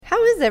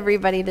is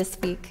everybody this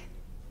week?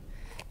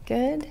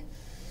 Good?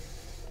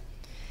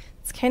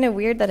 It's kind of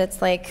weird that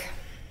it's like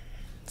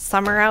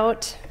summer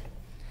out.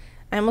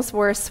 I almost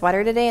wore a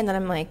sweater today, and then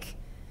I'm like,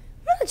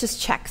 I'm going to just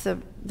check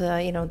the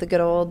good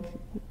old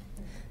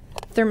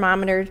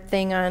thermometer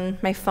thing on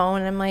my phone,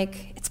 and I'm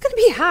like, it's going to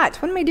be hot.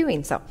 What am I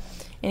doing? So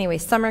anyway,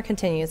 summer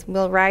continues.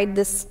 We'll ride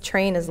this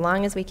train as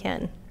long as we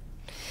can.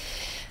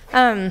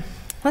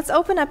 Let's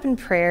open up in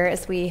prayer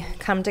as we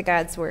come to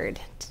God's word.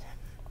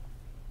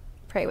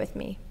 Pray with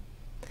me.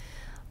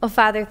 Oh,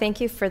 Father,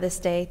 thank you for this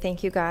day.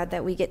 Thank you, God,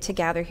 that we get to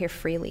gather here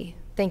freely.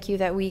 Thank you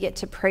that we get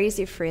to praise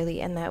you freely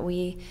and that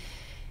we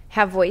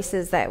have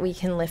voices that we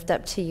can lift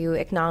up to you,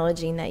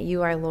 acknowledging that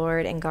you are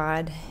Lord and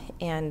God,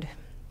 and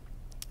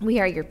we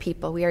are your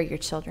people. We are your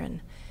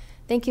children.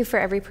 Thank you for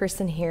every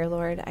person here,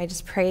 Lord. I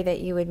just pray that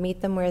you would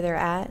meet them where they're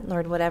at.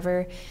 Lord,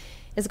 whatever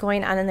is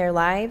going on in their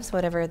lives,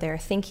 whatever they're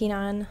thinking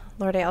on,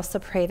 Lord, I also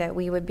pray that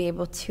we would be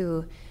able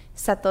to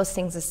set those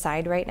things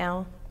aside right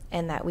now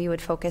and that we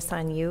would focus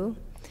on you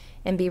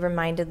and be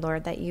reminded,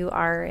 Lord, that you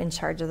are in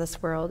charge of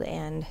this world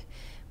and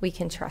we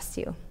can trust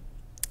you.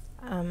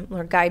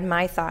 Lord, guide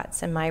my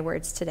thoughts and my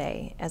words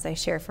today as I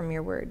share from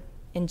your word.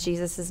 In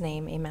Jesus'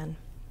 name, amen.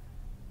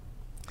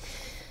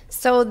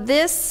 So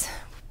this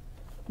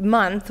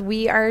month,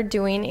 we are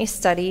doing a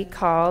study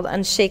called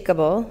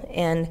Unshakable,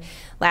 and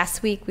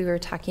last week we were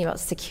talking about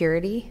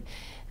security,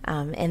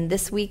 and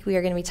this week we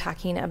are going to be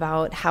talking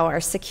about how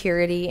our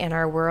security in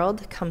our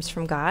world comes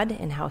from God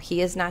and how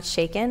he is not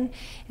shaken,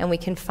 and we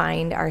can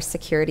find our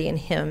security in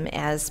him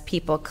as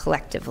people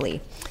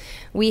collectively.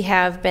 We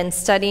have been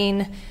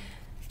studying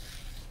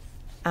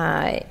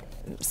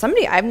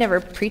somebody I've never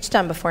preached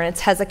on before, and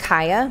it's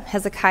Hezekiah.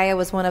 Hezekiah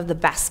was one of the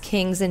best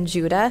kings in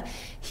Judah.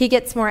 He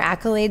gets more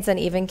accolades than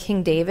even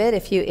King David,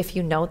 if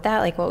you note that,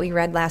 like what we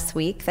read last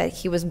week, that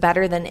he was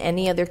better than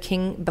any other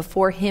king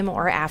before him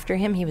or after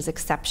him. He was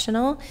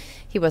exceptional.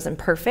 He wasn't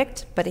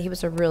perfect, but he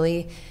was a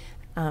really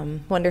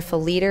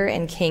wonderful leader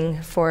and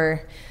king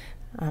for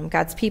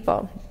God's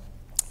people.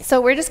 So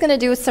we're just going to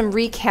do some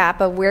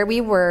recap of where we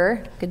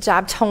were. Good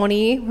job,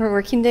 Tony. We're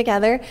working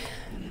together.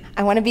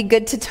 I want to be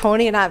good to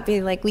Tony and not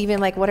be like leaving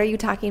like, what are you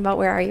talking about?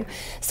 Where are you?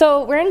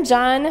 So we're in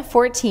John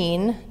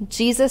 14.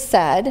 Jesus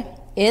said,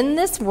 in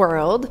this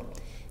world,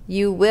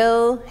 you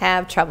will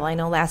have trouble. I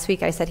know last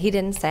week I said he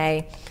didn't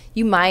say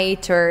you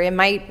might, or it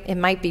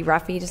might be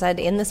rough. He just said,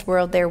 in this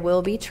world, there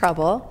will be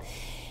trouble.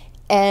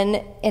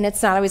 And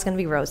it's not always going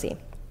to be rosy.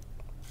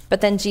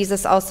 But then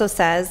Jesus also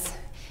says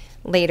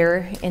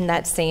later in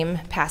that same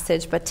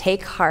passage, but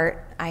take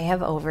heart, I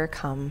have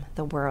overcome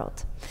the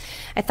world.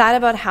 I thought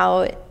about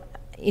how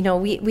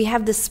we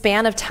have this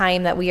span of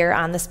time that we are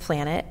on this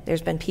planet.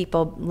 There's been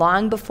people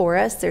long before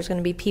us. There's going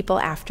to be people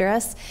after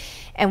us.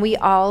 And we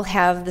all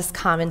have this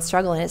common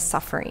struggle, and it's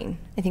suffering.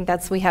 I think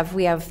we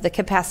have the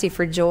capacity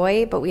for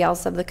joy, but we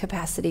also have the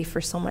capacity for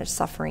so much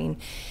suffering.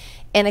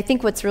 And I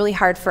think what's really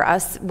hard for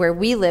us where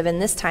we live in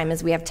this time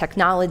is we have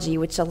technology,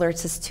 which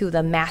alerts us to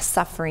the mass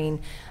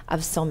suffering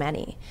of so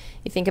many.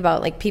 You think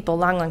about like people a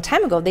long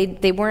time ago,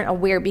 they weren't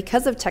aware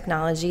because of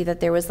technology that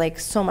there was like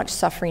so much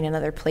suffering in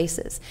other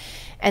places.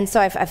 And so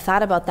I've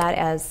thought about that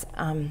as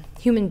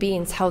human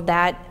beings, how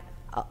that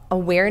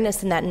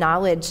awareness and that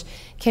knowledge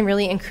can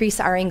really increase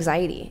our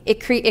anxiety.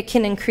 It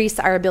can increase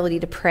our ability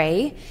to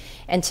pray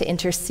and to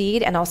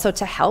intercede and also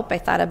to help. I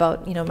thought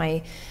about,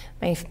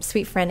 my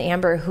sweet friend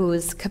Amber,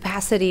 whose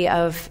capacity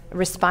of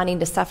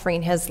responding to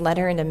suffering has led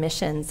her into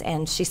missions,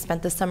 and she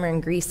spent the summer in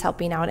Greece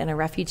helping out in a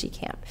refugee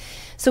camp.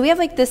 So we have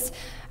like this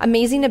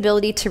amazing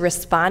ability to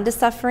respond to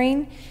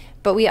suffering,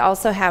 but we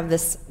also have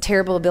this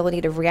terrible ability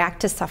to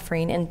react to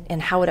suffering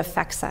and how it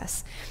affects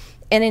us.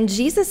 And in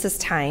Jesus'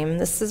 time,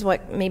 this is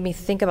what made me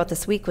think about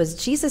this week, was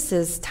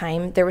Jesus'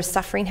 time, there was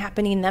suffering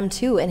happening in them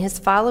too. And his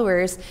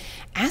followers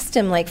asked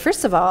him, like,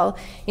 first of all,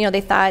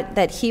 they thought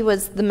that he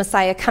was the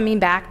Messiah coming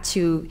back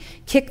to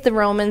kick the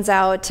Romans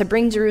out, to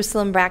bring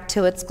Jerusalem back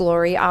to its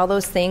glory, all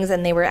those things.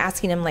 And they were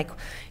asking him, like,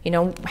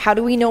 how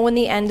do we know when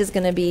the end is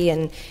going to be?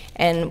 And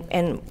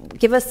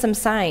give us some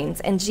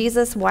signs. And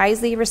Jesus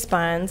wisely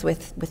responds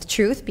with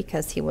truth,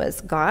 because he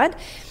was God.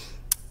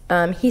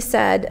 He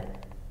said,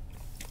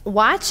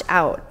 watch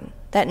out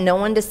that no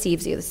one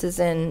deceives you. This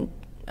is in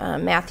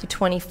Matthew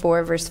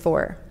 24, verse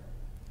 4.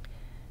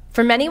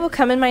 For many will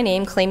come in my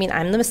name, claiming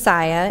I'm the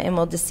Messiah, and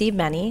will deceive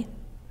many.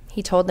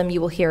 He told them,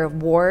 you will hear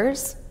of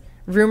wars,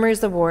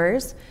 rumors of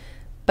wars,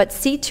 but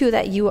see to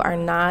that you are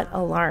not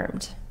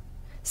alarmed.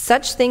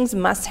 Such things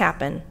must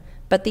happen,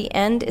 but the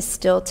end is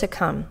still to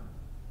come.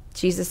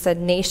 Jesus said,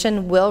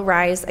 nation will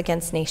rise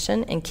against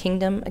nation and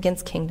kingdom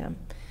against kingdom.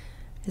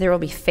 There will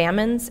be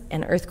famines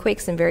and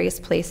earthquakes in various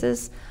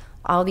places.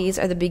 All these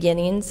are the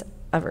beginnings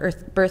of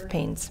birth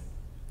pains.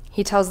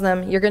 He tells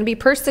them, you're going to be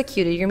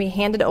persecuted. You're going to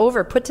be handed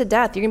over, put to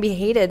death. You're going to be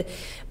hated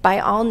by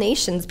all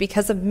nations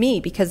because of me,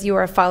 because you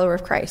are a follower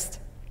of Christ.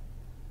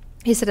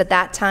 He said, at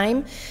that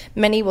time,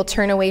 many will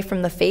turn away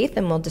from the faith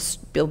and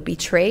will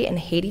betray and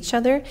hate each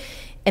other,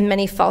 and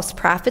many false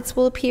prophets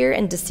will appear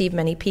and deceive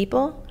many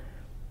people.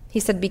 He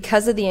said,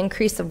 because of the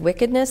increase of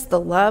wickedness, the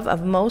love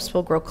of most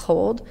will grow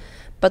cold,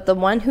 but the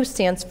one who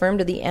stands firm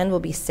to the end will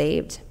be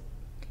saved.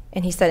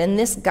 And he said, and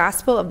this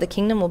gospel of the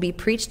kingdom will be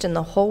preached in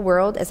the whole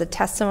world as a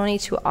testimony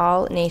to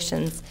all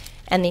nations,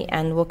 and the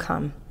end will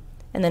come.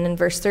 And then in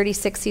verse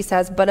 36, he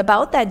says, but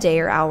about that day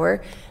or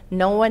hour,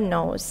 no one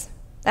knows.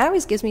 That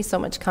always gives me so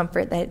much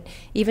comfort that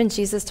even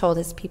Jesus told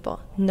his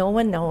people, no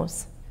one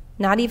knows.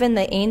 Not even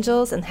the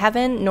angels in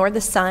heaven, nor the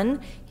Son.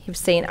 He was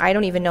saying, I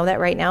don't even know that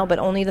right now, but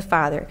only the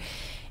Father.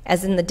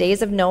 As in the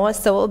days of Noah,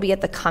 so it will be at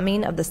the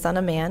coming of the Son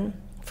of Man.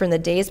 For in the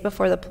days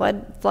before the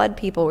flood,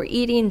 people were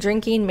eating,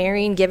 drinking,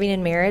 marrying, giving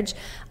in marriage,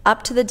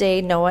 up to the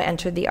day Noah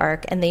entered the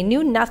ark, and they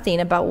knew nothing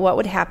about what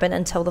would happen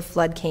until the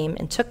flood came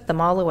and took them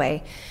all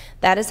away.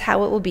 That is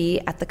how it will be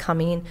at the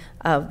coming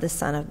of the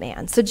Son of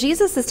Man. So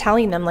Jesus is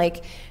telling them,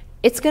 like,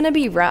 it's going to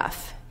be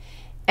rough.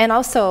 And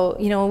also,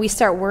 when we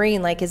start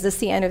worrying, like, is this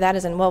the end or that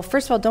isn't? Well,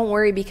 first of all, don't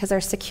worry, because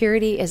our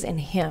security is in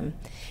him.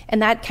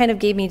 And that kind of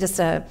gave me just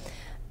a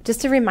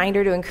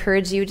reminder to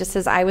encourage you, just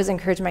as I was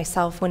encouraged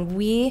myself. When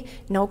we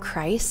know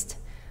Christ,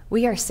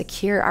 we are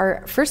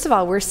secure. First of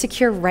all, we're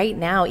secure right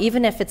now,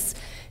 even if it's,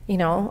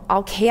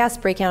 all chaos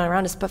breaking out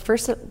around us. But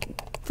first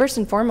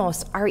and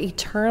foremost, our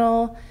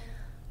eternal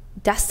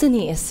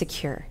destiny is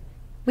secure.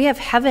 We have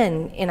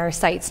heaven in our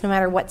sights no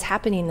matter what's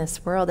happening in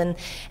this world. And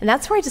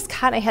that's where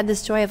I had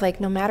this joy of, like,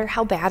 no matter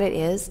how bad it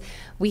is,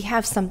 we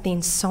have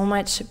something so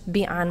much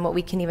beyond what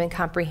we can even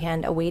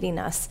comprehend awaiting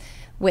us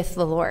with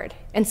the Lord.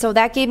 And so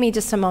that gave me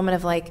just a moment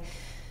of, like,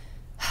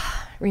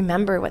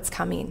 remember what's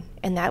coming,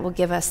 and that will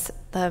give us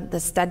the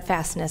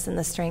steadfastness and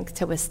the strength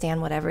to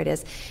withstand whatever it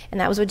is. And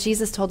that was what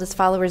Jesus told his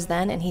followers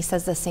then, and he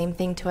says the same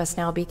thing to us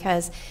now,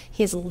 because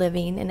he is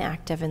living and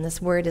active, and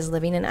this word is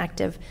living and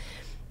active.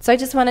 So I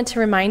just wanted to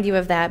remind you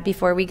of that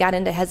before we got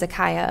into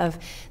Hezekiah, of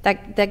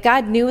that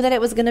God knew that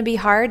it was going to be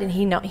hard, and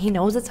he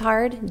knows it's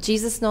hard.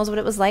 Jesus knows what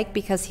it was like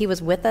because he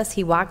was with us.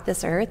 He walked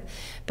this earth,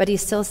 but he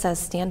still says,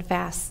 stand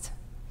fast.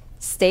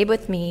 Stay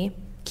with me.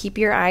 Keep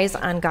your eyes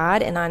on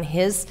God and on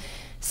his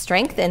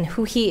strength and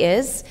who he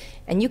is,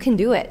 and you can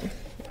do it.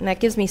 And that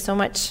gives me so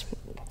much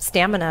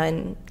stamina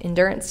and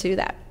endurance to do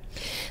that.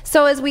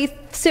 So as we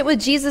sit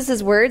with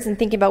Jesus' words and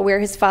think about where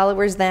his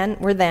followers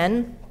were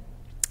then,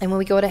 and when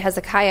we go to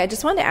Hezekiah, I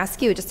just wanted to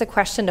ask you just a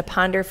question to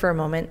ponder for a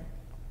moment.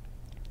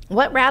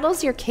 What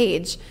rattles your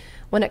cage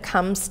when it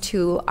comes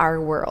to our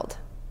world?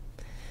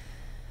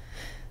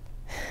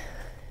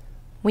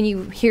 When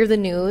you hear the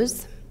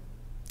news,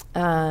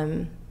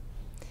 when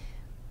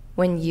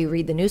you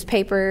read the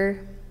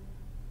newspaper,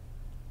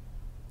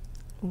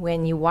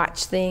 when you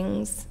watch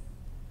things,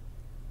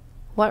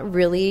 what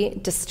really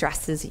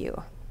distresses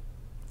you?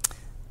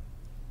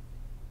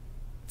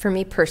 For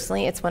me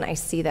personally, it's when I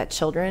see that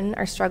children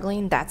are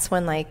struggling. That's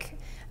when, I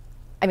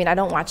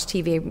don't watch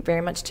TV very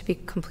much, to be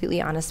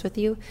completely honest with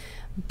you,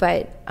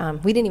 but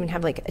we didn't even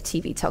have a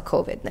TV till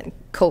COVID. Then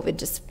COVID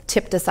just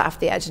tipped us off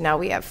the edge, and now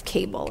we have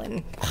cable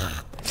and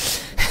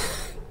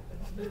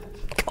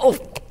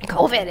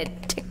COVID.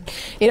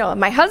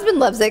 My husband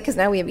loves it because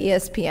now we have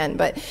ESPN.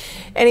 But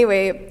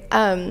anyway,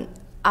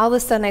 all of a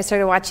sudden I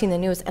started watching the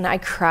news, and I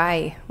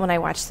cry when I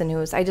watch the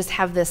news. I just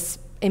have this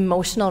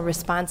emotional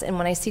response, and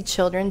when I see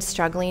children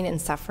struggling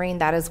and suffering,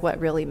 that is what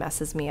really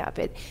messes me up.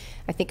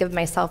 I think of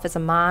myself as a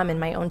mom and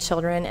my own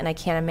children, and I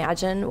can't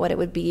imagine what it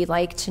would be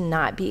like to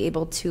not be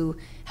able to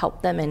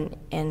help them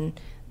and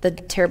the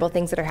terrible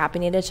things that are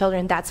happening to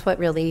children. That's what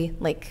really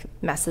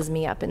messes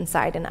me up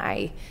inside, and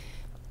I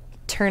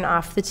turn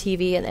off the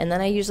TV, and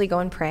then I usually go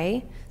and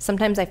pray.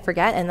 Sometimes I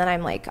forget, and then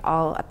I'm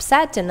all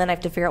upset, and then I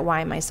have to figure out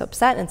why am I so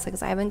upset, and it's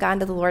because I haven't gone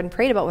to the Lord and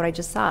prayed about what I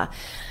just saw.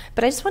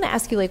 But I just want to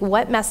ask you,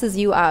 what messes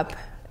you up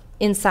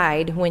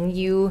inside when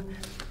you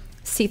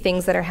see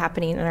things that are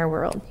happening in our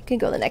world? You can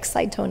go to the next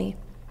slide, Tony.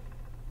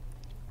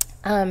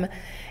 And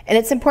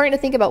it's important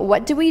to think about,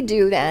 what do we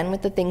do then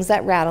with the things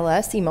that rattle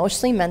us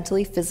emotionally,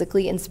 mentally,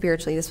 physically, and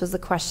spiritually? This was the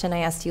question I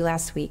asked you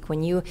last week.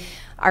 When you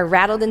are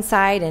rattled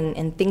inside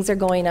and things are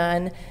going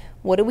on,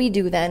 what do we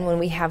do then when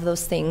we have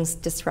those things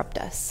disrupt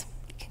us?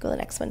 You can go to the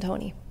next one,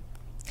 Tony.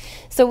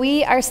 So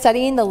we are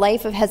studying the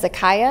life of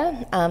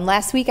Hezekiah.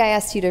 Last week I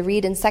asked you to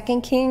read in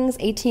 2 Kings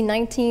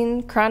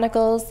 18-19,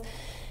 Chronicles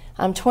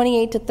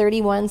 28 to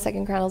 31, 2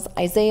 Chronicles,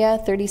 Isaiah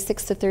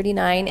 36 to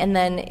 39, and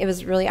then it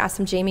was really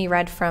awesome. Jamie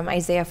read from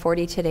Isaiah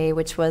 40 today,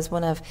 which was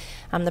one of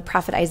the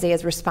prophet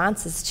Isaiah's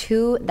responses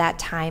to that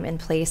time and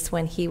place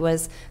when he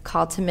was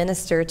called to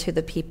minister to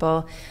the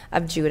people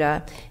of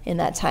Judah in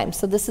that time.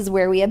 So this is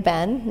where we have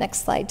been.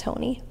 Next slide,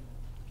 Tony.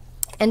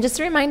 And just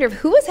a reminder of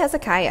who was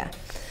Hezekiah.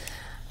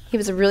 He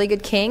was a really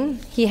good king.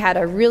 He had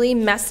a really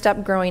messed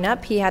up growing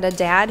up. He had a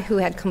dad who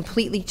had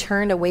completely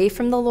turned away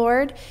from the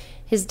Lord.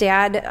 His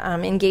dad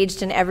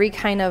engaged in every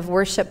kind of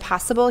worship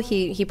possible.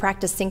 He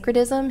practiced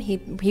syncretism.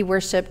 He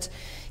worshipped.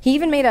 He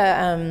even made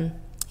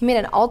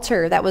an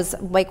altar that was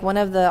like one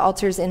of the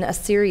altars in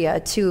Assyria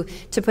to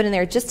put in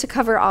there just to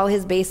cover all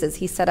his bases.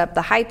 He set up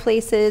the high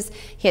places.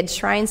 He had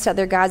shrines to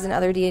other gods and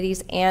other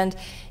deities, and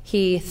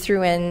he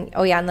threw in,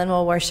 and then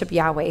we'll worship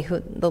Yahweh,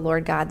 the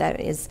Lord God that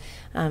is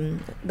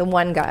the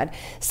one God.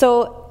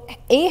 So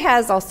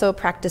Ahaz also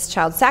practiced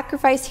child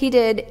sacrifice. He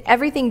did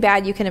everything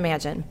bad you can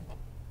imagine.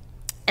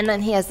 And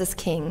then he has this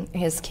king,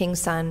 his king's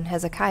son,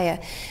 Hezekiah.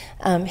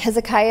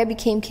 Hezekiah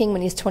became king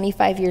when he was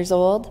 25 years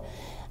old.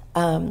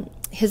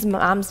 His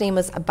mom's name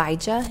was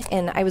Abijah,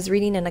 and I was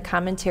reading in a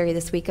commentary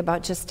this week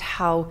about just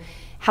how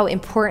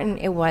important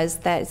it was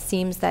that it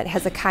seems that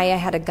Hezekiah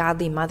had a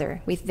godly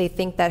mother. They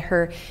think that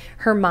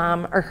her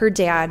mom or her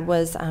dad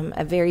was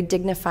a very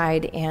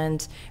dignified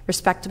and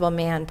respectable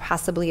man,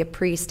 possibly a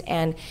priest,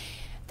 and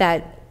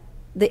that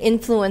the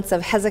influence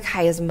of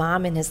Hezekiah's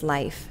mom in his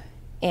life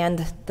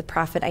and the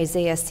prophet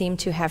Isaiah seemed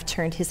to have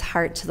turned his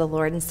heart to the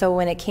Lord. And so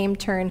when it came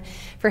turn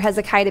for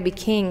Hezekiah to be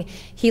king,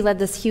 he led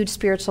this huge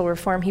spiritual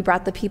reform. He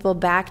brought the people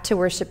back to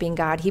worshiping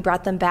God. He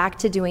brought them back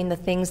to doing the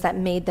things that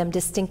made them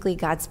distinctly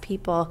God's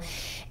people,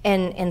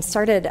 and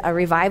started a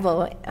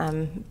revival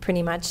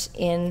pretty much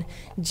in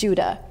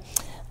Judah.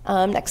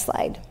 Next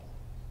slide.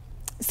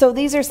 So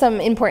these are some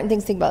important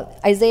things to think about.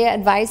 Isaiah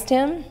advised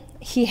him.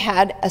 He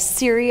had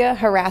Assyria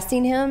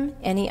harassing him,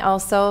 and he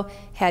also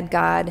had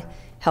God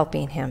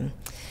helping him.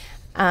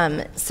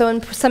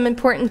 Some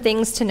important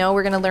things to know.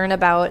 We're going to learn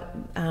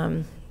about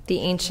the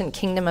ancient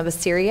kingdom of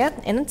Assyria.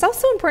 And it's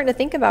also important to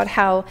think about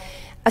how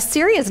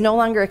Assyria is no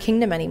longer a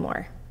kingdom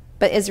anymore,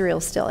 but Israel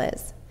still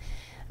is.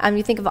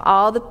 You think of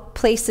all the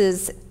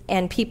places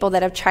and people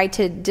that have tried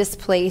to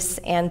displace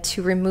and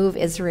to remove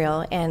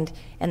Israel, and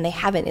they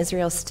haven't.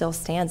 Israel still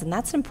stands. And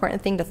that's an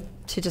important thing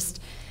to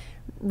just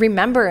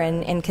remember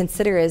and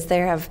consider, is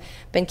there have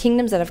been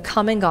kingdoms that have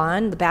come and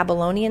gone. The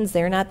Babylonians,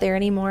 they're not there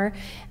anymore.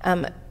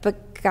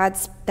 But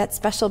God's, that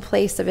special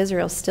place of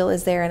Israel still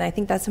is there, and I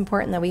think that's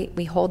important that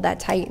we hold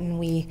that tight and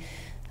we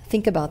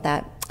think about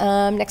that.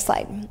 Next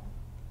slide.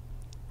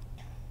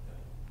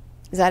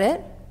 Is that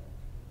it?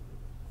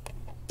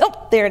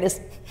 Oh, there it is.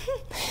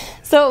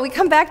 So we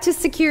come back to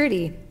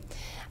security.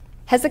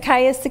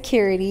 Hezekiah's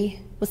security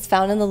was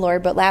found in the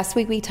Lord, but last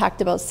week we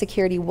talked about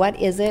security.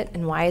 What is it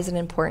and why is it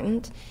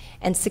important?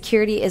 And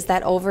security is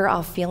that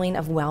overall feeling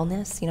of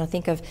wellness.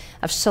 Think of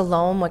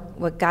shalom,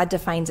 what God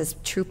defines as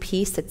true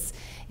peace.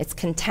 It's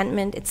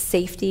contentment, it's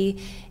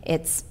safety,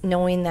 it's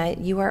knowing that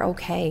you are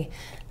okay.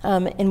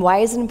 And why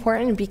is it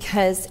important?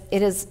 Because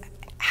it is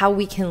how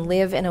we can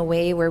live in a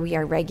way where we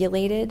are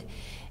regulated.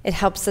 It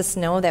helps us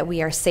know that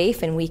we are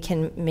safe and we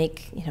can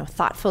make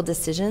thoughtful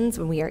decisions.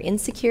 When we are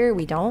insecure,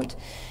 we don't.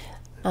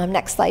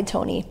 Next slide,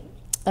 Tony.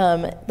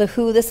 The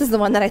WHO, this is the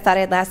one that I thought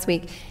I had last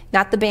week,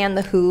 not the band,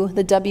 the WHO,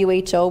 the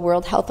WHO,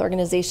 World Health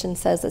Organization,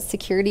 says that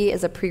security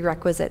is a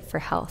prerequisite for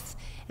health.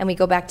 And we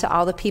go back to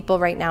all the people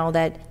right now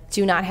that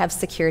do not have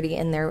security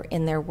in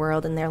their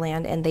world, in their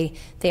land, and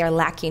they are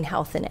lacking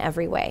health in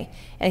every way.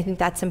 And I think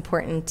that's an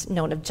important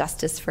note of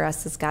justice for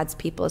us as God's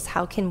people, is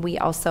how can we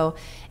also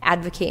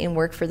advocate and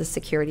work for the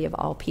security of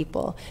all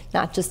people,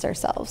 not just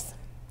ourselves.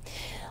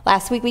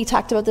 Last week we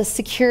talked about the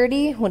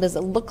security. What does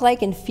it look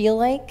like and feel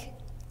like?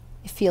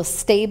 It feels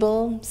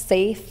stable,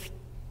 safe,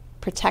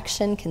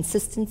 protection,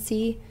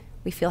 consistency.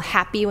 We feel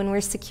happy when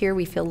we're secure.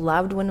 We feel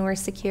loved when we're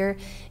secure.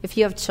 If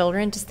you have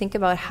children, just think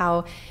about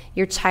how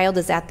your child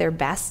is at their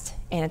best,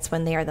 and it's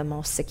when they are the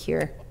most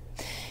secure.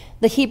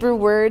 The Hebrew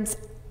words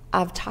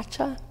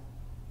avtacha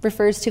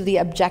refers to the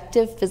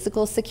objective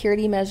physical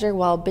security measure,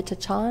 while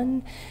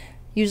bitachon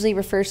usually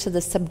refers to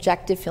the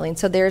subjective feeling.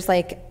 So there's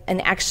like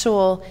an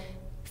actual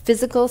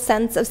physical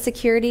sense of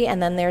security,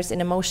 and then there's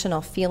an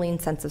emotional feeling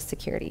sense of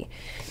security.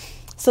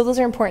 So those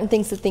are important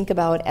things to think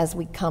about as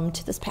we come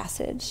to this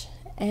passage.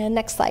 And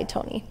next slide,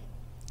 Tony.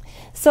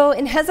 So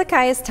in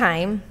Hezekiah's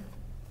time,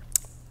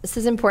 this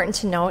is important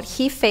to note,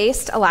 he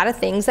faced a lot of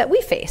things that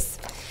we face.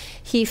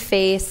 He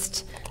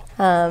faced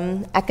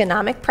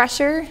economic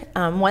pressure.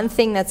 One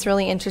thing that's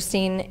really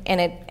interesting,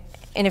 and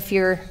if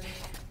you're,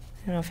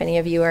 I don't know if any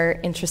of you are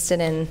interested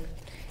in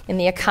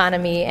the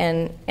economy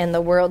and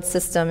the world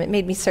system, it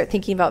made me start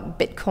thinking about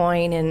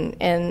Bitcoin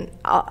and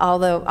all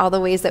the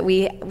ways that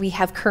we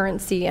have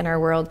currency in our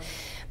world.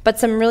 But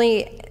some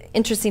really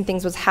interesting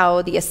things was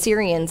how the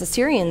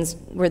Assyrians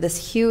were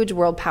this huge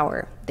world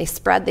power. They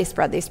spread.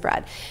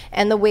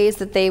 And the ways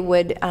that they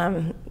would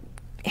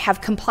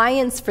have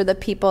compliance for the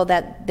people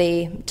that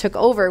they took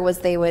over was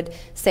they would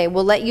say,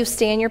 we'll let you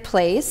stay in your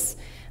place,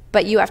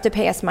 but you have to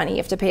pay us money. You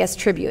have to pay us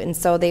tribute. And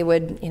so they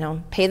would,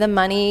 pay them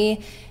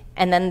money,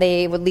 and then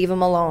they would leave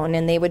them alone,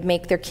 and they would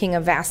make their king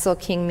a vassal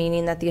king,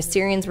 meaning that the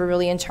Assyrians were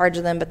really in charge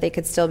of them, but they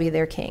could still be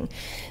their king.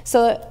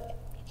 So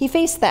he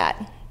faced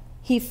that.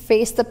 He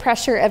faced the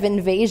pressure of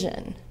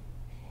invasion,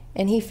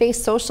 and he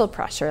faced social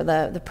pressure,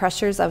 the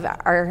pressures of,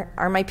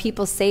 are my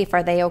people safe?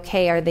 Are they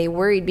okay? Are they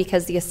worried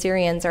because the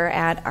Assyrians are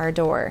at our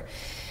door?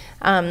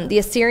 The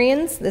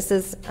Assyrians, this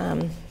is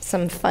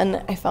some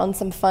fun, I found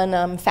some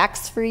fun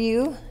facts for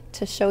you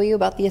to show you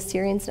about the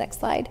Assyrians. Next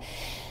slide.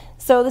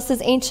 So this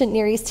is ancient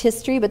Near East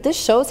history, but this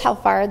shows how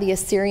far the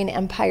Assyrian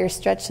Empire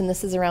stretched, and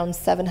this is around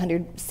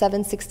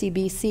 760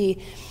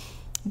 BC.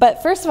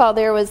 But first of all,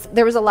 there was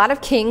a lot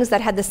of kings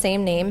that had the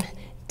same name,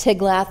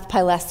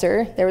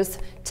 Tiglath-Pileser. There was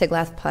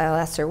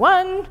Tiglath-Pileser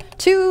 1,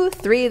 2,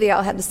 3. They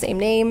all had the same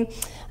name.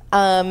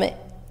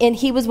 And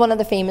he was one of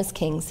the famous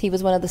kings. He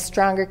was one of the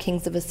stronger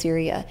kings of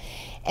Assyria.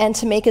 And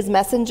to make his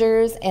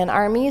messengers and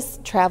armies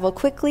travel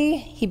quickly,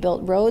 he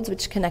built roads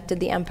which connected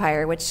the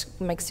empire, which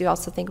makes you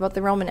also think about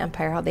the Roman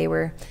Empire, how they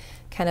were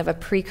kind of a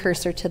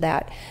precursor to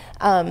that.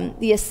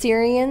 The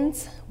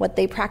Assyrians, what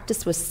they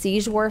practiced was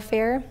siege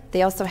warfare.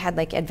 They also had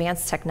like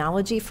advanced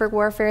technology for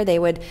warfare. They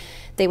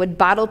would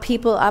bottle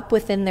people up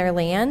within their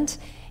land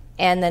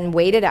and then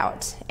wait it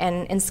out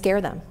and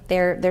scare them.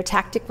 Their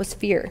tactic was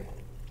fear.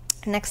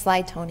 Next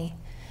slide, Tony.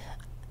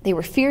 They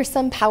were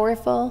fearsome,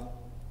 powerful.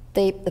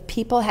 The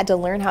people had to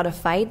learn how to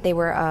fight. They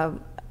were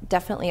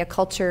definitely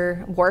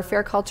a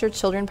warfare culture.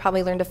 Children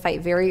probably learned to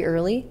fight very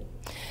early.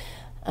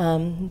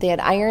 They had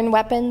iron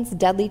weapons,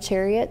 deadly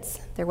chariots.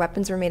 Their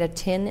weapons were made of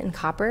tin and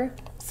copper,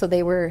 so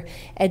they were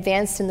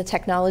advanced in the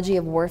technology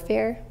of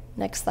warfare.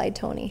 Next slide,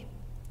 Tony.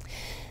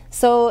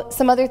 So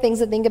some other things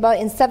to think about.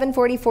 In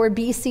 744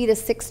 BC to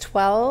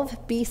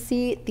 612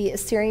 BC, the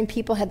Assyrian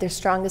people had their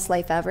strongest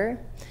life ever.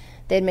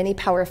 They had many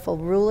powerful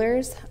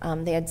rulers.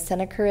 They had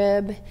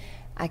Sennacherib.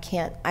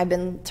 I've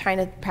been trying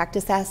to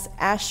practice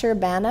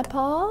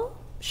Ashurbanipal,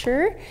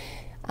 sure.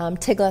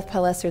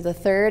 Tiglath-Pileser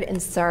III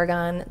and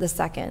Sargon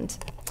II.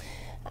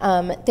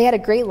 They had a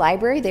great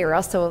library. They were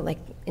also like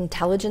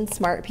intelligent,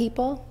 smart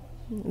people.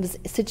 It was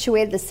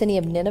situated in the city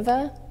of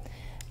Nineveh.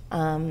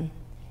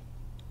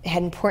 It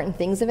had important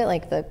things of it,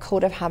 like the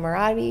Code of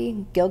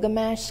Hammurabi,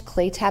 Gilgamesh,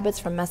 clay tablets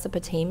from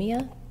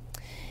Mesopotamia.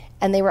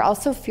 And they were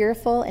also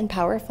fearful and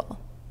powerful.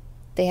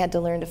 They had to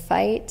learn to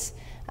fight.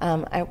 We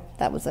already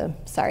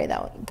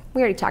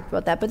talked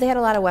about that, but they had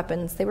a lot of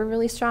weapons. They were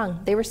really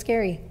strong. They were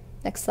scary.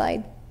 Next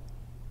slide.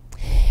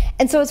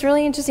 And so it's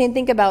really interesting to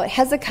think about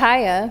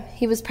Hezekiah.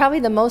 He was probably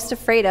the most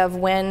afraid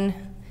of and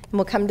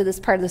we'll come to this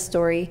part of the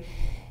story,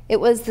 it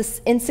was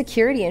this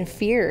insecurity and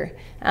fear.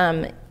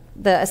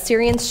 The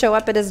Assyrians show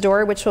up at his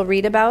door, which we'll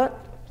read about,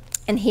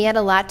 and he had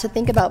a lot to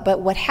think about.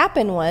 But what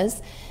happened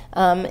was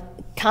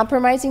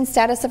compromising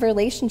status of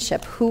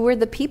relationship. Who were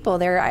the people,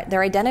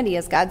 their identity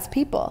as God's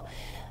people.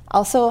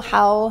 Also,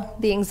 how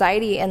the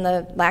anxiety and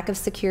the lack of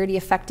security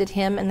affected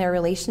him and their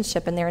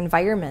relationship and their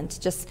environment.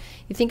 Just,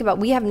 you think about,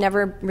 we have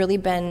never really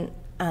been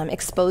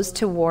exposed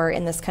to war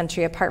in this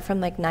country apart from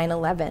like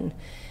 9/11.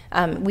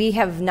 We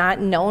have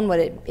not known what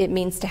it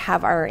means to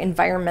have our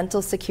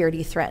environmental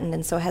security threatened,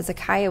 and so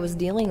Hezekiah was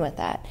dealing with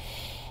that.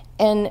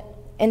 And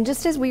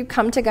just as we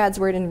come to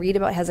God's word and read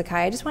about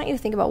Hezekiah, I just want you to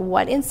think about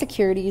what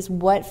insecurities,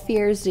 what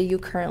fears do you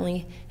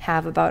currently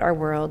have about our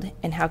world,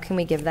 and how can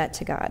we give that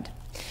to God?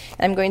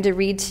 And I'm going to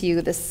read to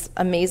you this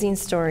amazing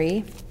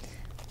story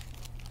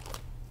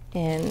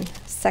in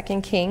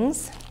 2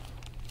 Kings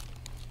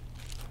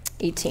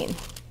 18.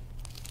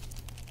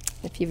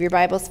 If you have your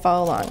Bibles,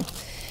 follow along.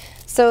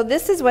 So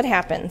this is what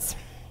happens.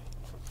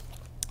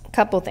 A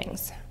couple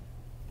things.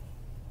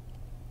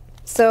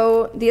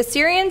 So the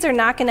Assyrians are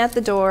knocking at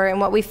the door, and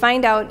what we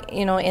find out,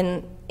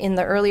 in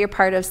the earlier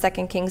part of 2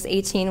 Kings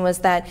 18 was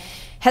that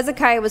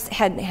Hezekiah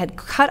had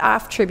cut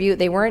off tribute.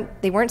 They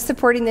weren't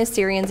supporting the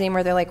Assyrians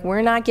anymore. They're like,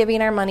 we're not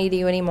giving our money to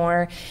you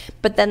anymore.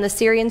 But then the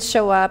Assyrians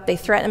show up. They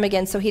threaten him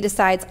again. So he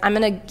decides, I'm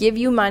going to give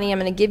you money. I'm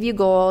going to give you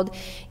gold.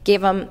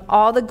 Gave him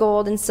all the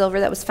gold and silver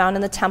that was found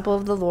in the temple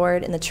of the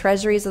Lord and the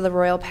treasuries of the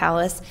royal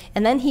palace.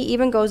 And then he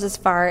even goes as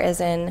far as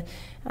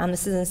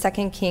this is in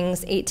 2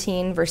 Kings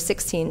 18, verse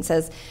 16,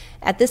 says,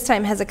 at this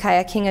time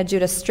Hezekiah, king of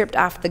Judah, stripped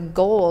off the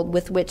gold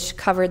with which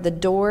covered the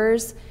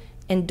doors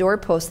and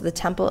doorposts of the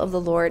temple of the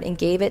Lord and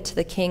gave it to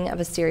the king of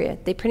Assyria.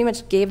 They pretty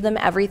much gave them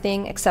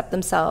everything except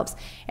themselves.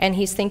 And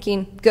he's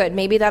thinking, good,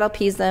 maybe that'll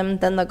appease them,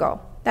 then they'll go.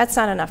 That's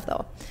not enough,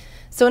 though.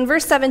 So in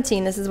verse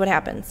 17, this is what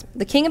happens.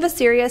 The king of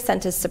Assyria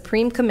sent his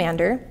supreme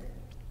commander,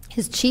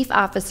 his chief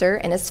officer,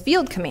 and his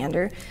field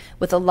commander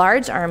with a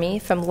large army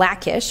from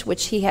Lachish,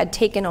 which he had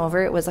taken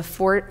over. It was a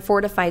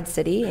fortified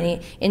city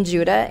in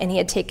Judah, and he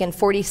had taken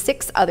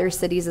 46 other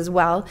cities as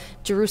well.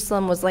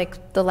 Jerusalem was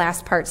like the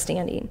last part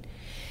standing.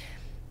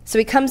 So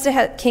he comes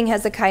to King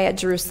Hezekiah at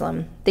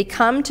Jerusalem. They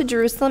come to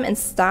Jerusalem and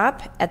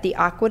stop at the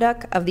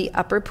aqueduct of the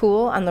upper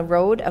pool on the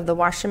road of the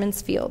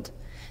washerman's field.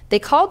 They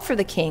called for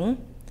the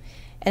king,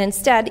 and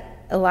instead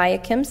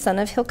Eliakim, son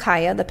of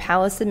Hilkiah, the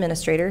palace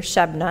administrator,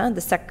 Shebna,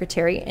 the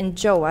secretary, and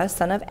Joah,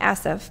 son of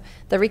Asaph,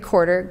 the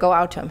recorder, go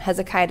out to him.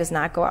 Hezekiah does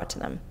not go out to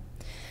them.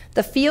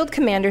 The field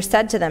commander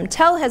said to them,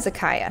 tell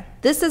Hezekiah,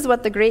 this is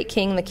what the great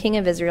king, the king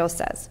of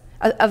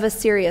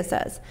Assyria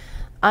says.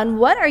 On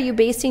what are you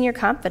basing your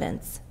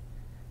confidence?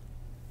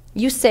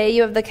 You say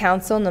you have the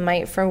counsel and the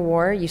might for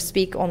war. You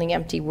speak only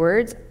empty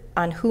words.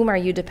 On whom are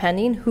you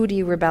depending? Who do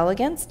you rebel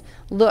against?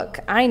 Look,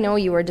 I know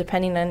you are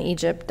depending on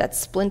Egypt, that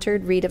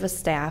splintered reed of a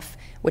staff,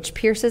 which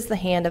pierces the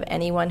hand of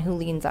anyone who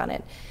leans on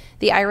it.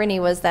 The irony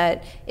was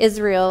that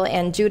Israel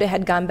and Judah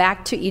had gone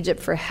back to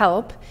Egypt for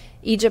help.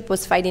 Egypt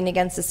was fighting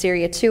against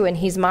Assyria too, and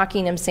he's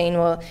mocking them, saying,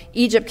 well,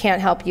 Egypt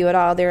can't help you at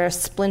all. They're a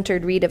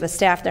splintered reed of a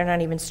staff. They're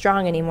not even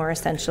strong anymore,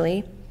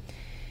 essentially.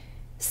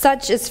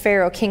 Such is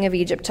Pharaoh, king of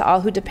Egypt, to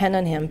all who depend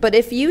on him. But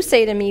if you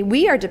say to me,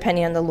 we are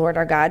depending on the Lord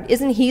our God,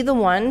 isn't he the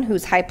one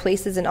whose high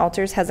places and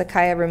altars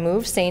Hezekiah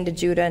removed, saying to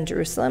Judah and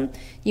Jerusalem,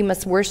 you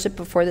must worship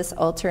before this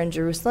altar in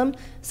Jerusalem?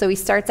 So he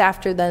starts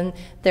after then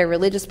their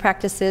religious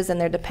practices and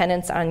their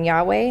dependence on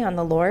Yahweh, on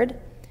the Lord.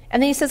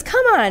 And then he says,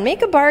 come on,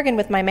 make a bargain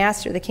with my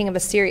master, the king of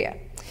Assyria.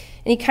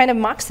 And he kind of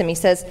mocks him. He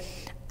says,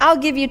 I'll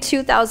give you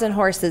 2,000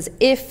 horses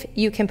if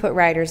you can put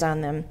riders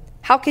on them.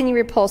 How can you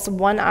repulse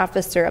one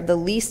officer of the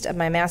least of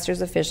my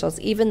master's officials,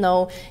 even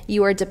though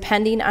you are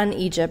depending on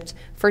Egypt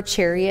for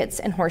chariots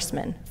and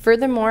horsemen?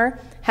 Furthermore,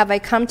 have I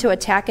come to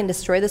attack and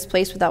destroy this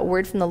place without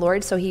word from the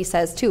Lord? So he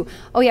says too,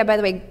 oh yeah, by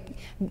the way,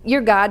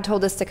 your God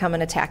told us to come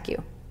and attack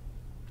you.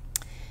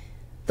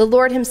 The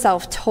Lord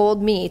himself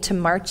told me to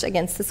march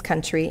against this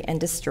country and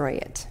destroy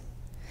it.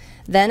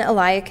 Then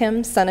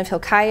Eliakim, son of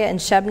Hilkiah, and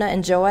Shebna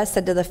and Joah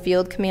said to the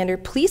field commander,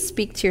 please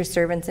speak to your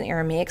servants in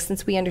Aramaic,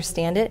 since we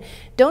understand it.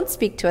 Don't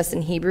speak to us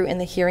in Hebrew in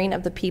the hearing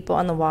of the people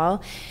on the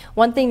wall.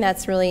 One thing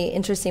that's really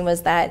interesting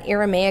was that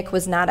Aramaic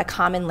was not a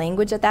common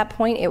language at that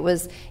point. It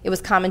was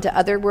common to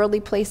other worldly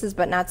places,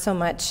 but not so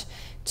much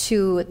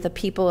to the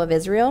people of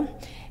Israel.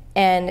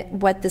 And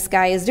what this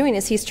guy is doing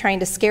is he's trying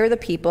to scare the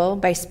people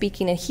by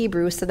speaking in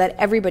Hebrew so that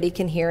everybody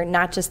can hear,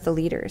 not just the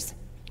leaders.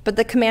 But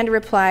the commander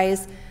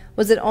replies,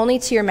 was it only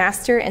to your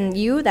master and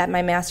you that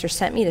my master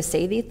sent me to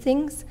say these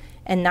things,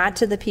 and not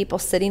to the people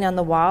sitting on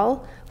the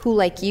wall, who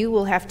like you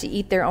will have to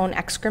eat their own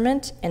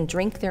excrement and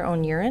drink their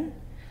own urine?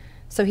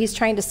 So he's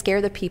trying to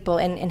scare the people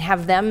and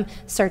have them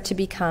start to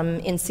become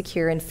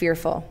insecure and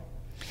fearful.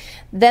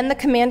 Then the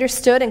commander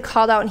stood and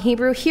called out in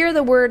Hebrew, hear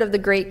the word of the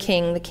great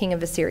king, the king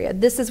of Assyria.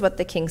 This is what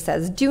the king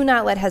says. Do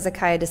not let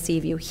Hezekiah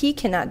deceive you. He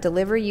cannot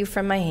deliver you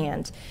from my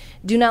hand.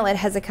 Do not let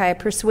Hezekiah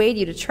persuade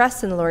you to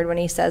trust in the Lord when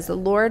he says, the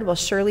Lord will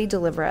surely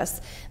deliver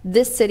us.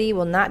 This city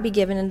will not be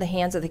given into the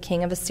hands of the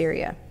king of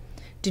Assyria.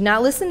 Do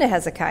not listen to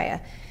Hezekiah.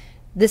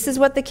 This is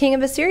what the king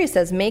of Assyria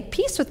says. Make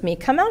peace with me.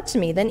 Come out to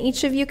me. Then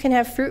each of you can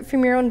have fruit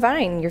from your own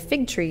vine, your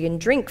fig tree,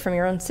 and drink from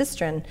your own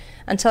cistern,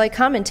 until I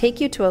come and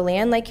take you to a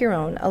land like your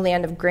own, a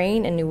land of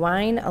grain and new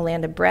wine, a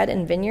land of bread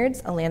and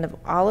vineyards, a land of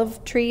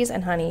olive trees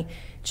and honey.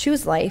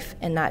 Choose life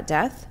and not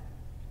death.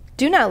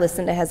 Do not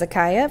listen to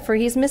Hezekiah, for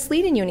he's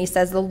misleading you, and he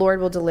says, the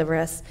Lord will deliver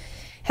us.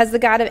 Has the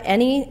God of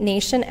any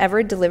nation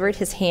ever delivered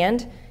his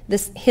land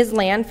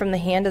from the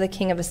hand of the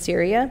king of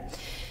Assyria?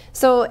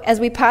 So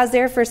as we pause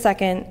there for a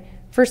second,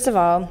 first of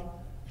all,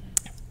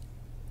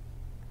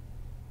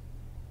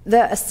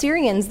 the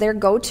Assyrians, their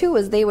go-to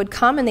was they would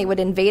come and they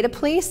would invade a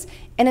place,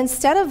 and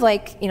instead of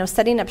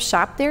setting up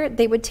shop there,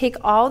 they would take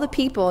all the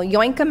people,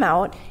 yoink them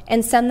out,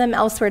 and send them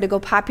elsewhere to go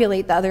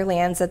populate the other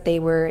lands that they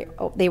were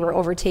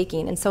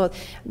overtaking. And so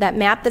that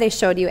map that I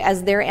showed you,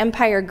 as their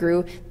empire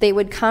grew, they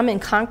would come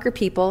and conquer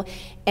people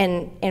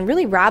and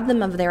really rob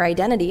them of their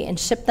identity and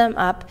ship them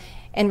up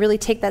and really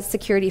take that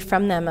security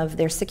from them, of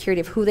their security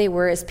of who they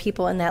were as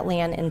people in that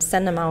land, and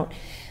send them out.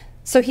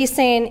 So he's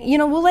saying,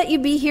 we'll let you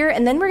be here,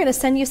 and then we're going to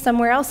send you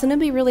somewhere else, and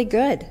it'll be really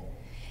good.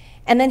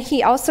 And then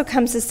he also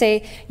comes to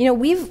say,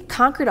 we've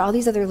conquered all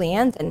these other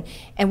lands,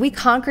 and we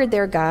conquered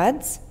their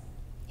gods.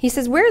 He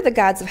says, where are the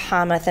gods of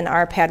Hamath and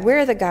Arpad? Where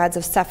are the gods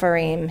of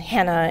Sepharvaim,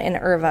 Hena, and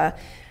Irva?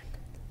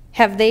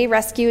 Have they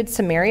rescued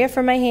Samaria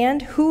from my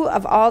hand? Who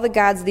of all the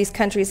gods of these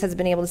countries has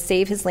been able to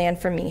save his land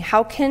from me?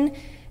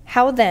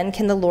 How then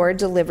can the Lord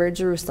deliver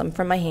Jerusalem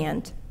from my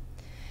hand?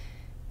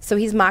 So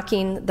he's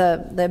mocking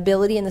the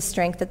ability and the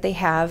strength that they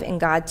have in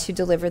God to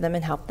deliver them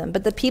and help them.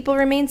 But the people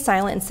remained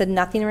silent and said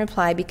nothing in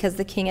reply, because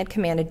the king had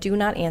commanded, do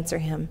not answer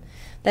him.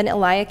 Then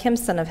Eliakim,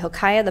 son of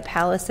Hilkiah, the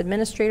palace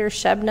administrator,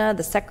 Shebna,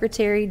 the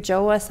secretary,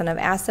 Joah, son of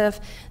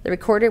Asaph, the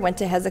recorder, went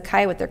to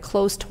Hezekiah with their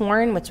clothes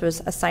torn, which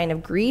was a sign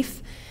of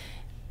grief.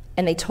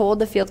 And they told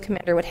the field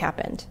commander what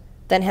happened.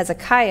 Then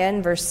Hezekiah,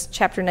 in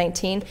chapter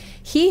 19,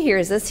 he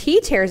hears this,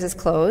 he tears his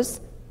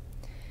clothes.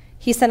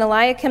 He sent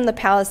Eliakim, the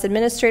palace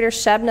administrator,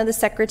 Shebna, the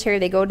secretary.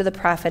 They go to the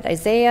prophet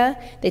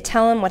Isaiah. They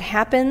tell him what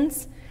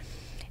happens.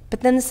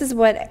 But then this is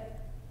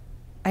what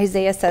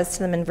Isaiah says to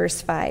them in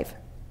verse 5.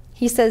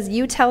 He says,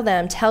 you tell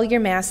them, tell your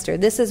master,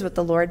 this is what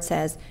the Lord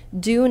says.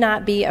 Do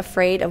not be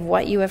afraid of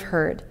what you have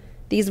heard.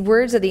 These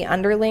words are the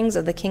underlings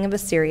of the king of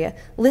Assyria.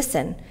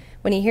 Listen,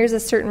 when he hears a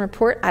certain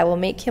report, I will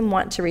make him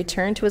want to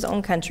return to his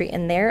own country,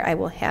 and there I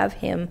will have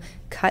him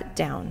cut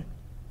down.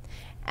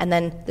 And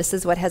then this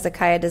is what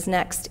Hezekiah does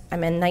next.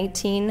 I'm in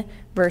 19,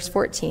 verse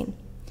 14.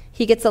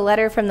 He gets a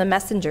letter from the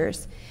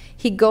messengers.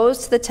 He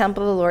goes to the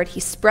temple of the Lord.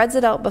 He spreads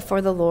it out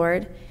before the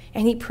Lord,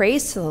 and he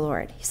prays to the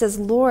Lord. He says,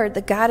 Lord,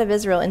 the God of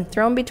Israel,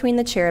 enthroned between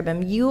the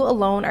cherubim, you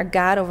alone are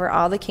God over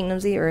all the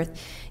kingdoms of the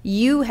earth.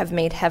 You have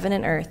made heaven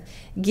and earth.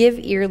 Give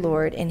ear,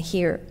 Lord, and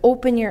hear.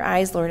 Open your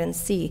eyes, Lord, and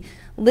see.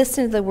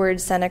 Listen to the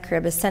words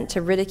Sennacherib is sent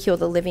to ridicule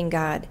the living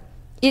God.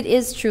 It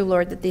is true,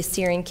 Lord, that the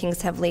Assyrian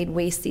kings have laid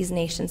waste these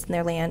nations in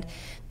their land.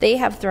 They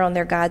have thrown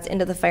their gods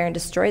into the fire and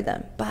destroyed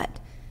them. But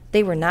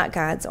they were not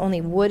gods,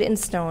 only wood and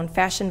stone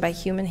fashioned by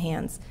human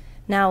hands.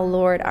 Now,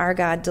 Lord, our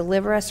God,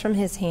 deliver us from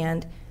his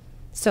hand,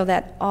 so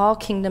that all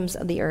kingdoms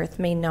of the earth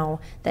may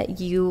know that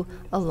you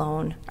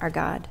alone are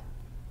God.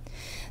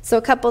 So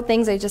a couple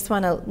things I just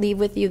want to leave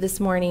with you this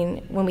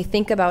morning when we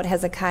think about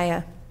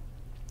Hezekiah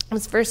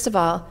was, first of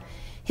all,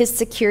 his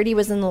security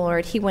was in the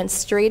Lord. He went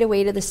straight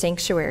away to the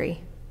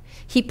sanctuary.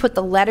 He put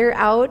the letter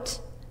out.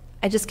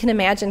 I just can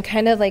imagine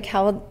kind of like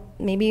how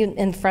maybe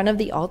in front of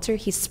the altar,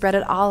 he spread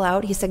it all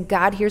out. He said,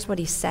 God, here's what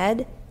he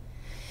said.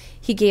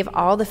 He gave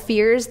all the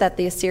fears that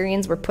the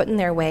Assyrians were put in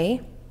their way.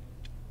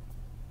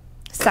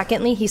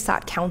 Secondly, he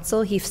sought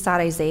counsel. He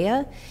sought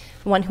Isaiah,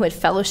 one who had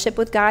fellowship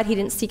with God. He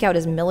didn't seek out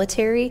his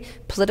military,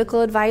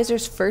 political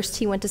advisors. First,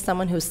 he went to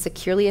someone who was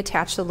securely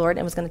attached to the Lord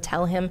and was going to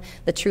tell him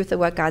the truth of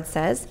what God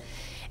says.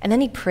 And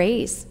then he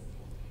prays.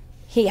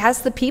 He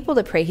asks the people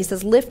to pray. He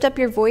says, lift up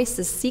your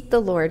voices, seek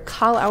the Lord,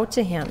 call out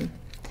to him.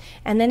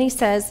 And then he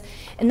says,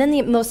 and then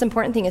the most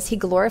important thing is he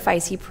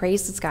glorifies, he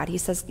praises God. He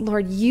says,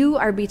 Lord, you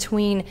are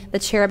between the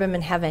cherubim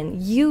in heaven.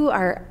 You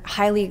are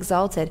highly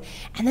exalted.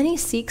 And then he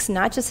seeks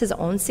not just his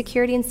own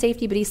security and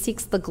safety, but he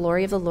seeks the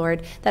glory of the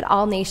Lord, that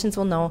all nations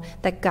will know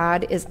that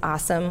God is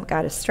awesome,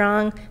 God is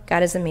strong,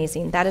 God is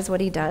amazing. That is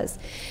what he does.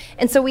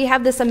 And so we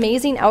have this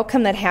amazing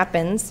outcome that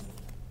happens.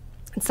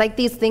 It's like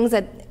these things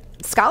that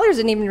scholars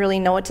didn't even really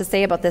know what to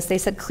say about this. They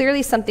said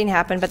clearly something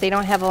happened, but they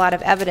don't have a lot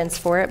of evidence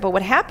for it. But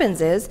what happens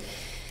is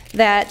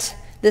that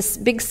this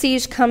big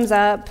siege comes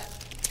up.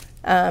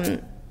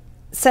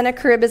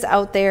 Sennacherib is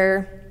out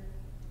there.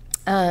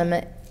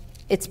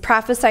 It's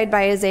prophesied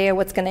by Isaiah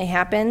what's going to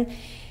happen.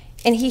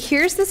 And he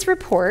hears this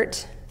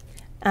report.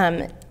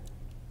 And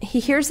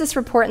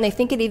they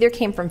think it either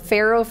came from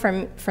Pharaoh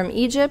from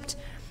Egypt,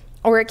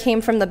 or it came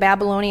from the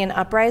Babylonian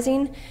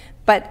uprising.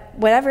 But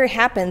whatever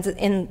happens,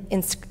 in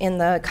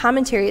the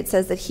commentary, it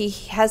says that he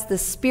has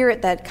this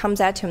spirit that comes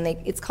at him.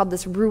 It's called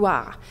this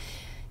ruah.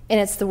 And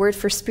it's the word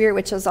for spirit,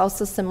 which is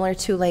also similar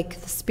to like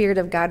the Spirit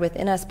of God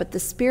within us. But the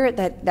spirit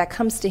that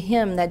comes to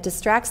him, that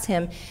distracts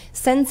him,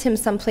 sends him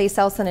someplace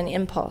else on an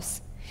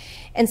impulse.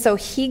 And so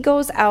he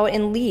goes out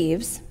and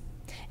leaves.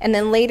 And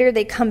then later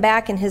they come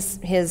back and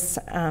his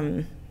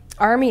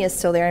army is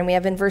still there. And we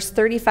have in verse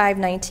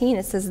 35:19,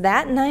 it says,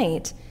 that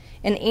night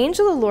an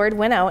angel of the Lord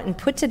went out and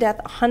put to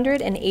death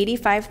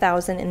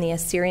 185,000 in the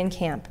Assyrian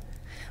camp.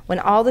 When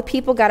all the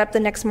people got up the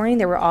next morning,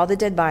 there were all the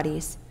dead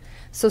bodies.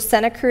 So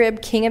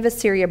Sennacherib, king of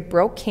Assyria,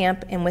 broke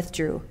camp and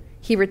withdrew.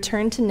 He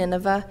returned to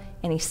Nineveh,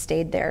 and he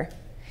stayed there.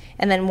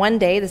 And then one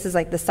day, this is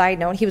like the side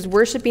note, he was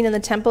worshiping in the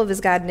temple of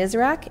his god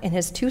Nisroch, and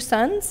his two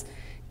sons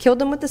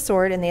killed him with the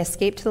sword, and they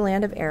escaped to the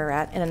land of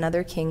Ararat, and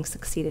another king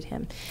succeeded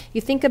him.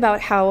 You think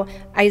about how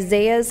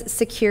Isaiah's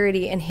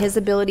security and his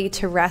ability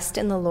to rest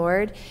in the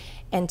Lord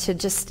and to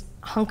just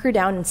hunker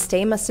down and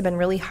stay must have been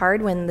really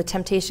hard when the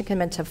temptation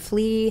came in to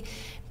flee,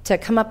 to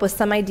come up with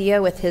some idea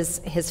with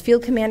his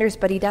field commanders,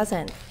 but he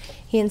doesn't.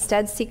 He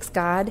instead seeks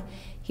God.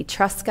 He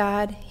trusts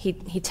God. He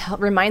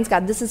reminds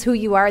God, this is who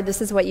you are.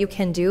 This is what you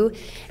can do.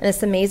 And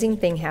this amazing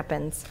thing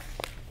happens.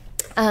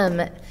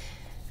 I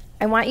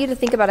want you to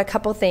think about a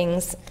couple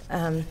things.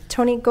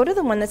 Tony, go to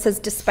the one that says,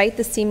 despite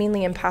the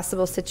seemingly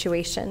impossible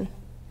situation.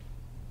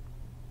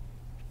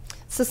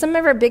 So some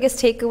of our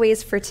biggest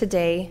takeaways for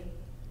today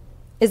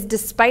is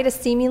despite a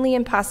seemingly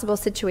impossible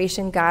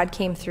situation, God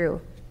came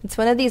through. It's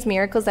one of these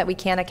miracles that we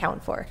can't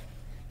account for,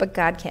 but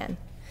God can.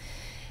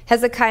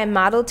 Hezekiah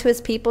modeled to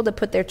his people to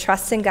put their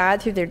trust in God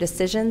through their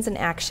decisions and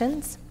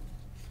actions.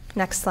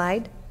 Next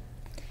slide.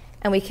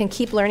 And we can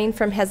keep learning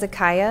from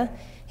Hezekiah.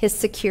 His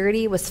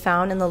security was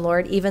found in the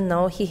Lord, even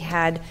though he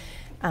had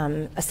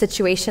a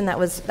situation that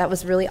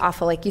was really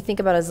awful. Like you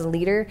think about as a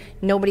leader,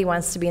 nobody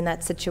wants to be in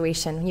that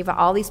situation. You have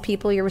all these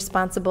people you're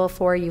responsible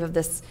for. You have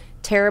this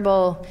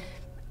terrible,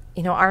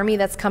 army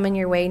that's coming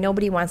your way.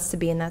 Nobody wants to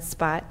be in that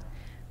spot.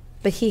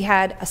 But he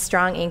had a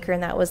strong anchor,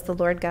 and that was the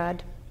Lord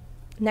God.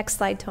 Next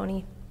slide,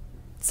 Tony.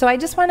 So I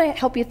just want to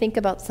help you think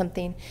about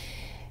something.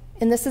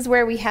 And this is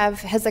where we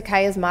have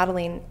Hezekiah's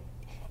modeling.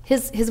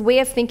 His way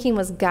of thinking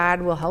was,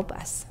 God will help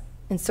us.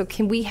 And so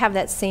can we have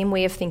that same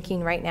way of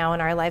thinking right now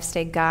in our lives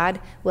today? God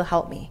will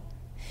help me.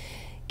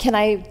 Can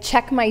I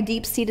check my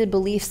deep-seated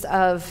beliefs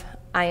of,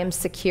 I am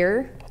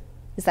secure?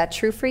 Is that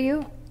true for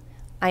you?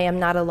 I am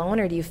not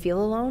alone, or do you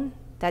feel alone?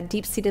 That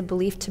deep-seated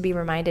belief to be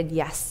reminded,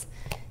 yes,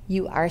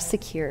 you are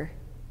secure.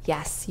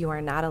 Yes, you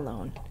are not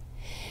alone.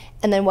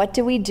 And then what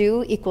do we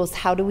do equals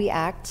how do we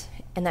act?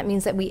 And that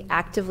means that we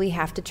actively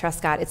have to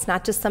trust God. It's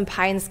not just some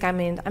pie in the sky, I'm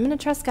going to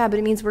trust God, but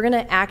it means we're going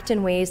to act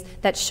in ways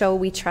that show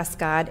we trust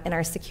God and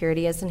our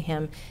security is in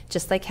him,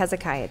 just like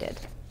Hezekiah did.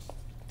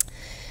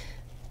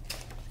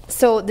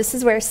 So this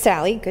is where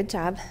Sally, good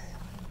job.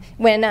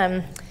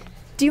 Do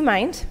you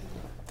mind?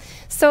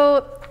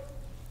 So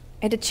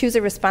I had to choose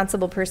a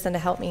responsible person to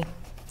help me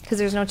because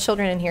there's no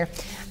children in here.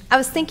 I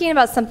was thinking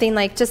about something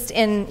like just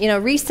in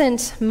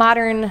recent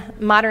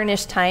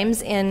modernish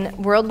times in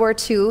World War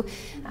II.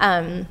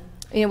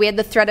 We had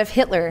the threat of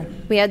Hitler.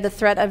 We had the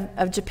threat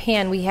of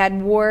Japan. We had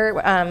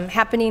war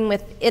happening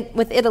with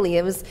Italy.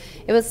 It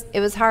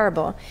was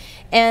horrible.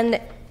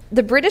 And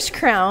the British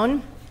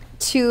Crown,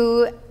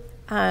 to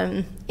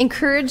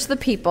encourage the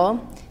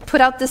people,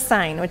 put out this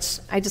sign, which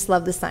I just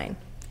love the sign.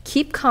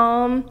 Keep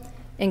calm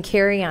and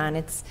carry on.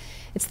 It's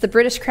the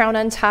British Crown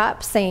on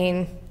top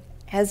saying,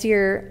 as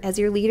your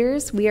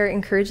leaders, we are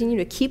encouraging you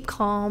to keep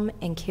calm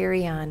and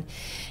carry on.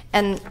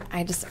 And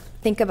I just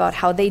think about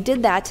how they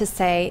did that to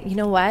say, you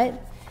know what?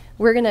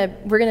 We're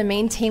gonna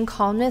maintain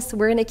calmness.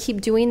 We're gonna keep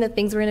doing the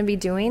things we're gonna be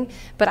doing.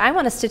 But I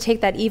want us to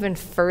take that even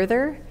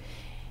further.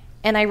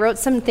 And I wrote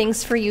some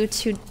things for you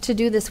to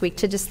do this week,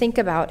 to just think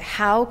about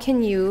how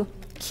can you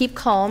keep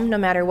calm no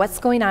matter what's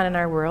going on in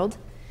our world,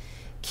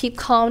 keep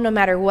calm no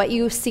matter what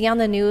you see on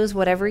the news,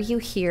 whatever you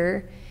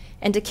hear,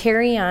 and to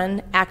carry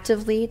on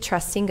actively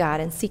trusting God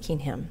and seeking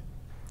Him.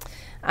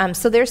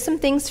 So there's some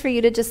things for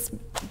you to just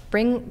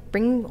bring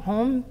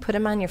home, put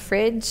them on your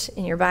fridge,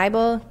 in your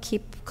Bible,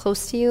 keep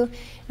close to you,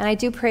 and I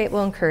do pray it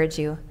will encourage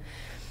you.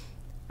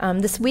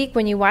 This week,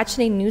 when you watch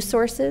any news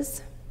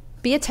sources,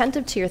 be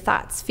attentive to your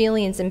thoughts,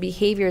 feelings, and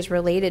behaviors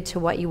related to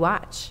what you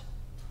watch.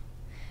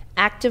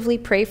 Actively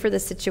pray for the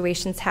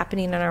situations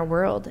happening in our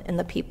world and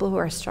the people who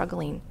are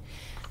struggling.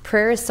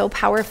 Prayer is so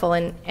powerful,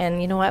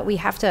 and you know what? We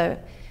have to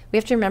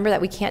remember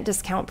that we can't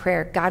discount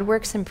prayer. God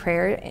works in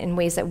prayer in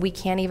ways that we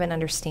can't even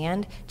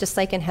understand. Just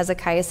like in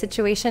Hezekiah's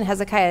situation,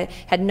 Hezekiah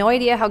had no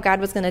idea how God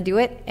was going to do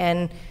it,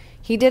 and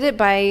he did it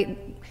by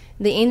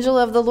the angel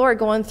of the Lord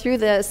going through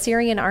the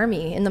Assyrian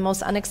army in the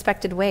most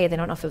unexpected way. They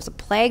don't know if it was a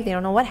plague. They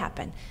don't know what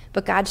happened.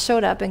 But God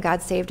showed up, and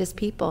God saved His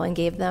people and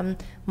gave them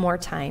more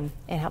time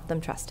and helped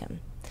them trust Him.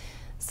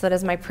 So that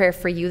is my prayer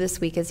for you this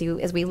week as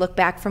we look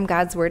back from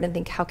God's word and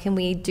think, how can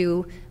we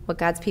do what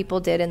God's people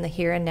did in the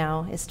here and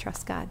now is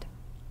trust God.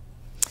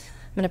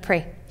 I'm going to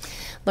pray.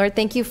 Lord,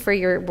 thank you for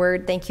your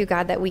word. Thank you,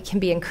 God, that we can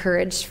be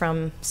encouraged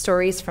from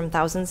stories from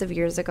thousands of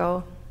years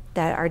ago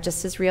that are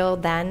just as real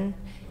then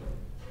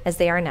as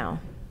they are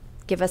now.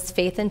 Give us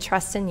faith and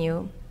trust in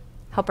you.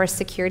 Help our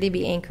security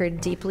be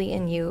anchored deeply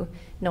in you,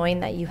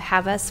 knowing that you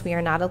have us, we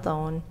are not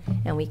alone,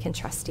 and we can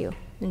trust you.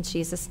 In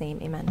Jesus' name,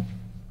 amen.